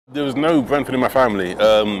There was no Brentford in my family.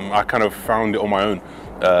 I kind of found it on my own.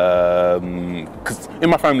 Because in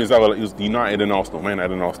my family as well, it was United and Arsenal, Man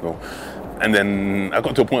United and Arsenal. And then I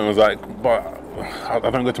got to a point where I was like, but I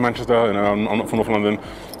don't go to Manchester, you know, I'm not from North London,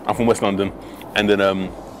 I'm from West London. And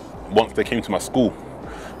then once they came to my school,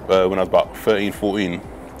 when I was about 13, 14,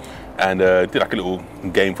 and did like a little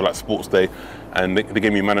game for like sports day, and they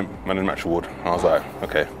gave me a man of the match award. I was like,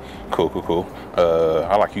 okay, cool.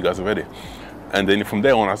 I like you guys already. And then from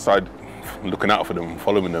there on, I started looking out for them,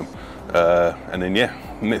 following them. And then, yeah,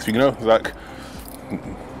 next thing you know, it's like,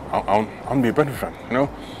 I want to be a Brentford fan, you know?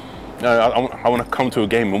 I want to come to a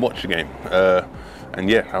game and watch a game. And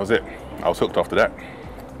yeah, that was it. I was hooked after that.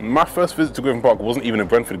 My first visit to Griffin Park wasn't even a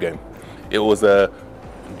Brentford game. It was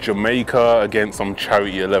Jamaica against some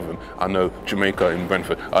charity 11. I know, Jamaica in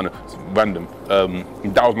Brentford. I know, it's random.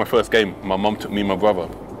 That was my first game. My mum took me and my brother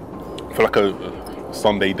for like a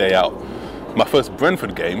Sunday day out. My first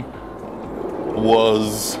Brentford game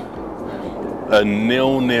was a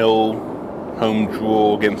 0-0 home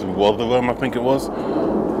draw against Rotherham, I think it was.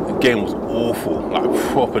 The game was awful, like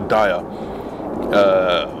proper dire,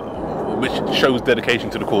 which shows dedication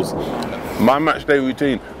to the cause. My match day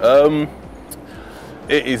routine,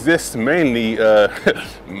 it is this mainly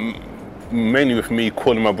mainly with me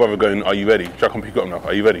calling my brother going, are you ready? Should I come pick you up now?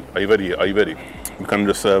 Are you ready? Are you ready? Are you ready? We kind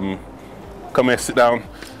of just come here, sit down,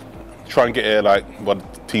 try and get here like while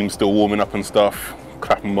the team's still warming up and stuff,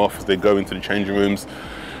 clap them off as they go into the changing rooms,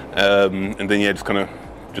 and then yeah, just kind of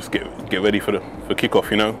get ready for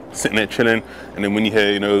kickoff, you know, sitting there chilling, and then when you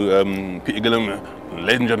hear, you know, Peter Gillam,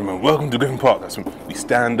 ladies and gentlemen, welcome to Griffin Park. That's when we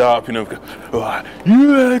stand up, you know, go, oh,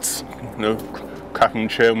 yes, you know, clap them,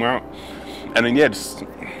 cheer them out, and then yeah, just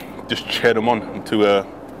cheer them on to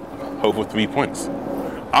hope for 3 points.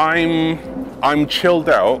 I'm chilled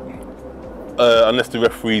out. Unless the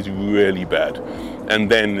referee's really bad,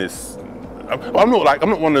 and then I'm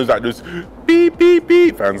not one of those beep beep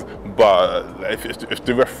beep fans. But if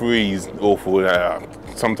the referee's awful,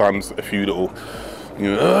 sometimes a few little,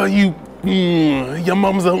 you know, your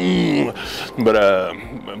mum's a, but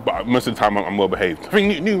most of the time I'm well behaved. I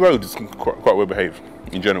think New Road is quite well behaved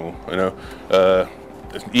in general. You know,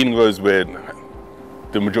 Ealing Road's where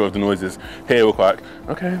the majority of the noises. Here we're quite,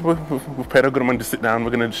 okay, we've paid a good amount to sit down, we're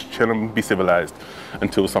going to just chill and be civilized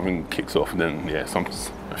until something kicks off, and then yeah,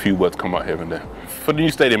 a few words come out here and there. For the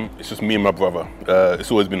new stadium, it's just me and my brother.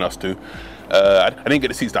 It's always been us two. I didn't get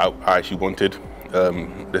the seats that I actually wanted.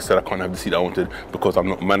 They said I can't have the seat I wanted because I'm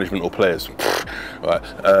not management or players. Right.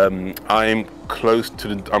 I'm close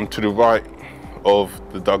to I'm to the right of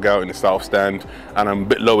the dugout in the south stand, and I'm a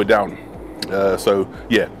bit lower down. So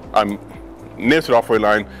yeah, I'm near to the halfway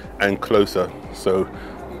line and closer, so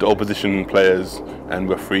the opposition players and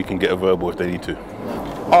referee can get a verbal if they need to.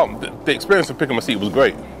 The experience of picking my seat was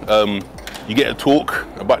great. You get a talk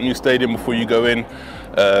about new stadium before you go in,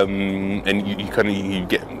 and you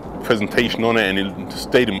get a presentation on it, and the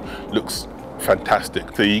stadium looks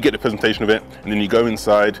fantastic. So you get the presentation of it, and then you go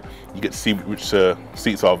inside, you get to see which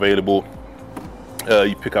seats are available.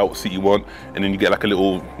 You pick out what seat you want, and then you get like a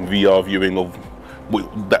little VR viewing of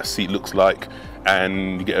what that seat looks like,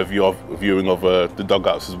 and you get a viewing of the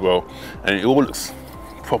dugouts as well, and it all looks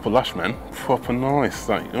proper lush, man, proper nice.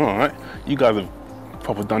 Like, all right, you guys have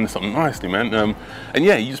proper done something nicely, man. And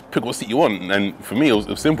yeah, you just pick what seat you want, and for me it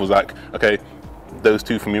was simple. It's like, okay, those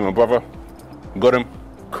two for me and my brother, got them,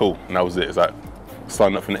 cool, and that was it. It's like,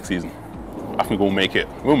 sign up for next season. I think we'll make it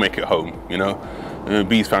home, you know.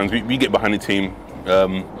 Bees fans, we get behind the team,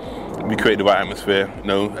 we create the right atmosphere, you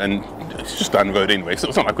know, and it's just down the road anyway, so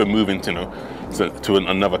it's not like we're moving to, you know, to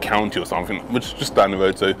another county or something. We're just down the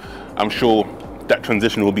road, so I'm sure that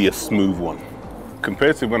transition will be a smooth one.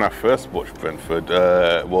 Compared to when I first watched Brentford,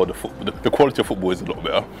 well, the quality of football is a lot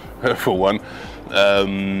better, for one.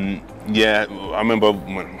 Yeah, I remember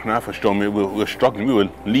when I first joined, we were struggling. We were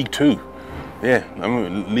League Two. Yeah, I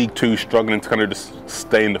remember League Two, struggling to kind of just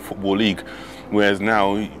stay in the Football League. Whereas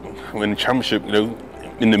now, we're in the Championship, you know,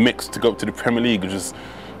 in the mix to go up to the Premier League, which is,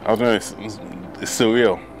 I don't know, it's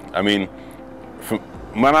surreal. I mean,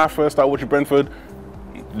 when I first started watching Brentford,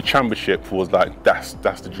 the Championship was like, that's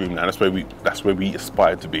the dream now. That's where we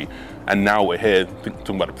aspired to be. And now we're here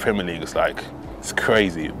talking about the Premier League. It's like, it's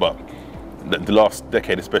crazy. But the last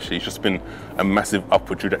decade especially, it's just been a massive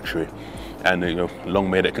upward trajectory. And you know, long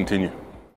may that continue.